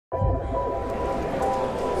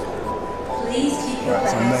Please keep your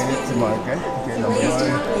So I made it to my gate number Please do 9.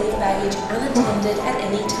 not leave baggage unattended at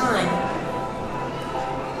any time.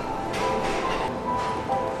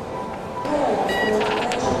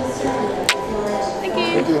 Thank you.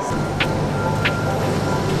 Thank you.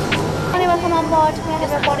 Welcome on board. May I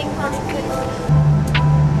have your boarding pass, please?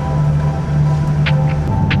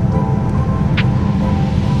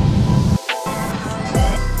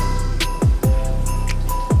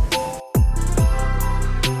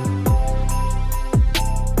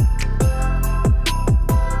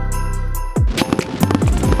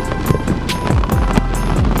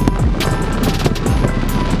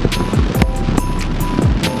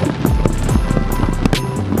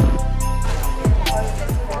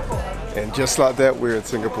 And just like that, we're in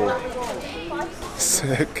Singapore.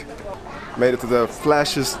 Sick. Made it to the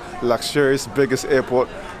flashiest, luxurious, biggest airport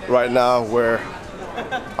right now, where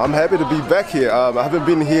I'm happy to be back here. I haven't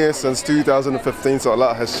been here since 2015, so a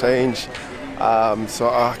lot has changed. So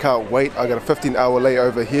I can't wait. I got a 15-hour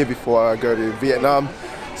layover here before I go to Vietnam.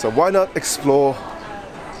 So why not explore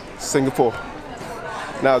Singapore?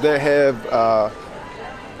 Now they have a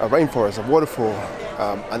rainforest, a waterfall,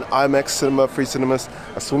 an IMAX cinema, free cinemas,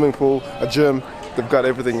 a swimming pool, a gym. They've got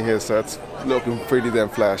everything here, so it's looking pretty damn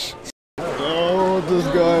flash. Oh, this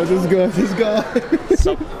guy.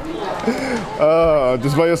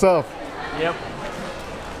 Just by yourself? Yep.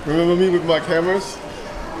 Remember me with my cameras?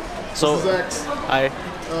 So, this is X. hi.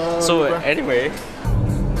 So anyway,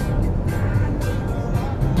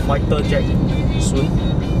 fighter jet soon.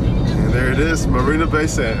 And there it is, Marina Bay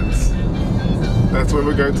Sands. That's where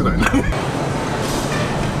we're going tonight.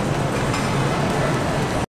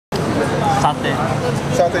 Satay.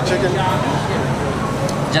 Satay chicken?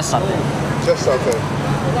 Just satay. Just satay.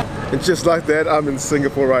 And just like that, I'm in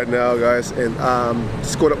Singapore right now, guys, and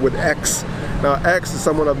just caught up with X. Now, X is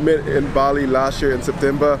someone I've met in Bali last year in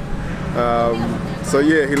September. So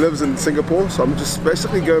yeah, he lives in Singapore, so I'm just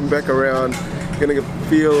basically going back around, getting a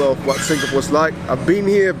feel of what Singapore's like. I've been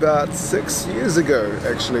here about 6 years ago,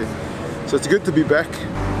 actually. So it's good to be back.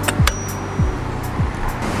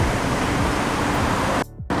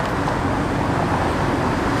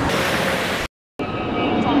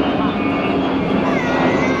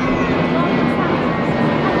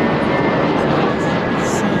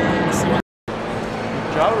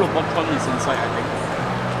 Robot is inside, I think.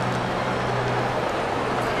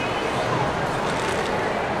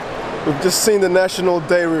 We've just seen the National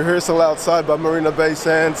Day rehearsal outside by Marina Bay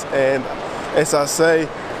Sands, and as I say,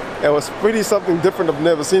 it was pretty something different I've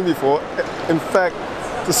never seen before. In fact,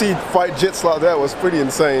 to see fight jets like that was pretty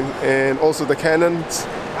insane, and also the cannons.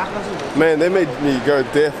 Man, they made me go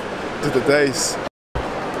deaf to the days.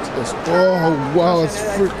 Oh wow, it's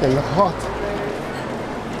freaking hot.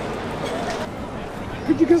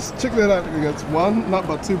 Could you guys check that out? It's one, not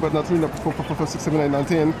but two, but not three, not 4, 5, 6, 7, 8, 9,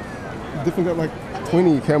 10. Different got like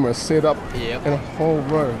 20 cameras set up in a whole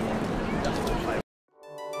row.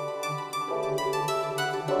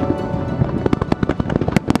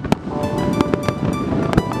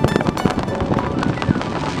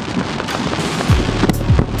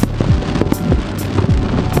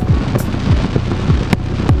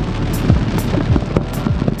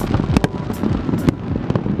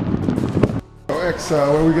 Where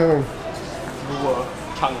are we going? Jewel,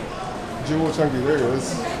 Changi. Jewel, Changi, there it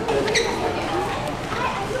is.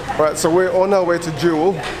 Alright, so we're on our way to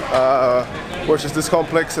Jewel, which is this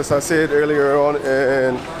complex, as I said earlier on,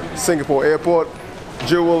 in Singapore Airport.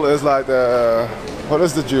 Jewel is like the... What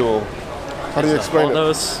is the Jewel? How do you explain it?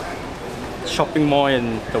 It's the shopping mall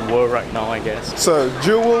in the world right now, I guess. So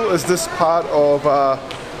Jewel is this part of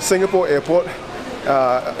Singapore Airport.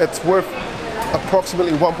 It's worth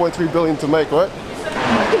approximately 1.3 billion to make, right?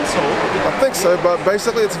 I think so, but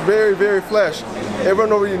basically it's very, very flash.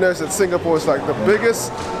 Everyone already knows that Singapore is like the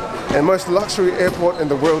biggest and most luxury airport in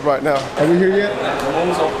the world right now. Are we here yet?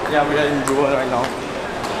 Yeah, we are in Jewel right now.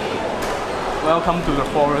 Welcome to the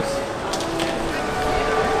forest.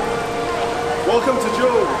 Welcome to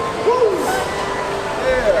Jewel. Woo!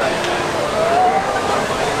 Yeah.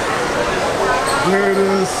 There it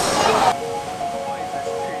is.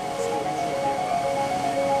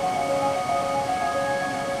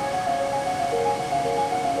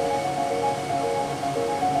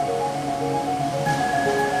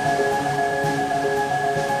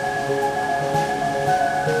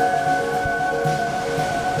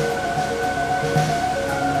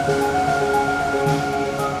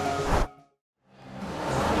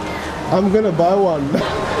 I'm gonna buy one.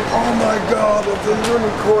 Oh my god, it's a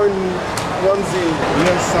unicorn onesie.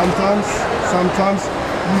 Yes, sometimes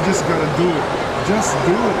you just gotta do it. Just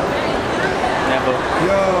do it. Never.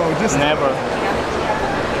 Yo, just never.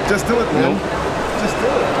 Just do it, man. Nope. Just do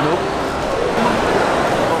it. Nope.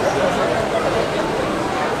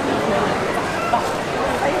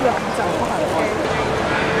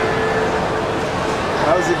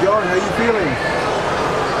 How's it going? How you feeling?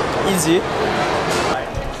 Easy.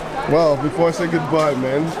 Well, before I say goodbye,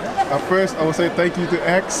 man, at first I will say thank you to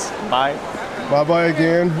X. Bye. Bye-bye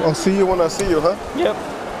again. I'll see you when I see you, huh? Yep.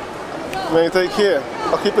 Man, take care.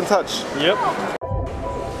 I'll keep in touch. Yep.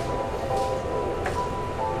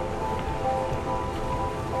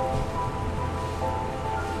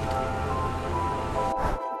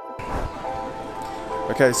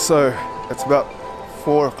 Okay, so it's about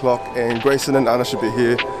 4 o'clock and Grayson and Anna should be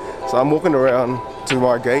here. So I'm walking around to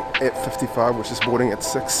my gate at 55, which is boarding at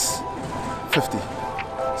 6:50.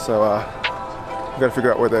 So we gotta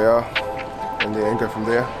figure out where they are and then go from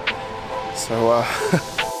there. So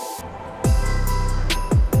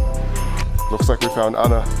looks like we found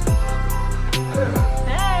Anna.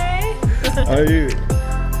 Hey! How are you?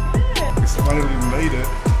 We finally made it.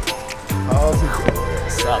 How's it going?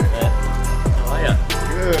 What's up, man? How are ya?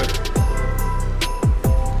 Good.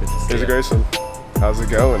 Good to see Here's ya. Grayson. How's it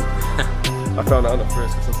going? I found Anna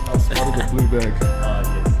first because I spotted the blue bag, Oh,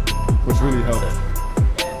 yes. which really helped.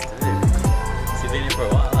 Yeah, dude. So you've been here for a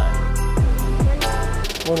while, like?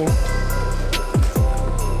 Morning.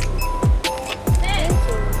 Thank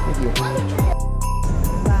you. Thank you.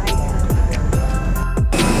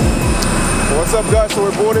 Well, what's up, guys? So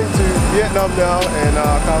we're boarding to Vietnam now, and I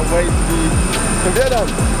can't wait to be in Vietnam.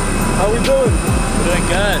 How we doing? We're doing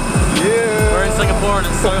good. Yeah. We're in Singapore and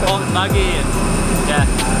it's so hot and muggy and yeah.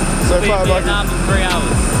 So We'll be far, in Vietnam in 3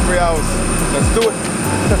 hours. 3 hours. Let's do it.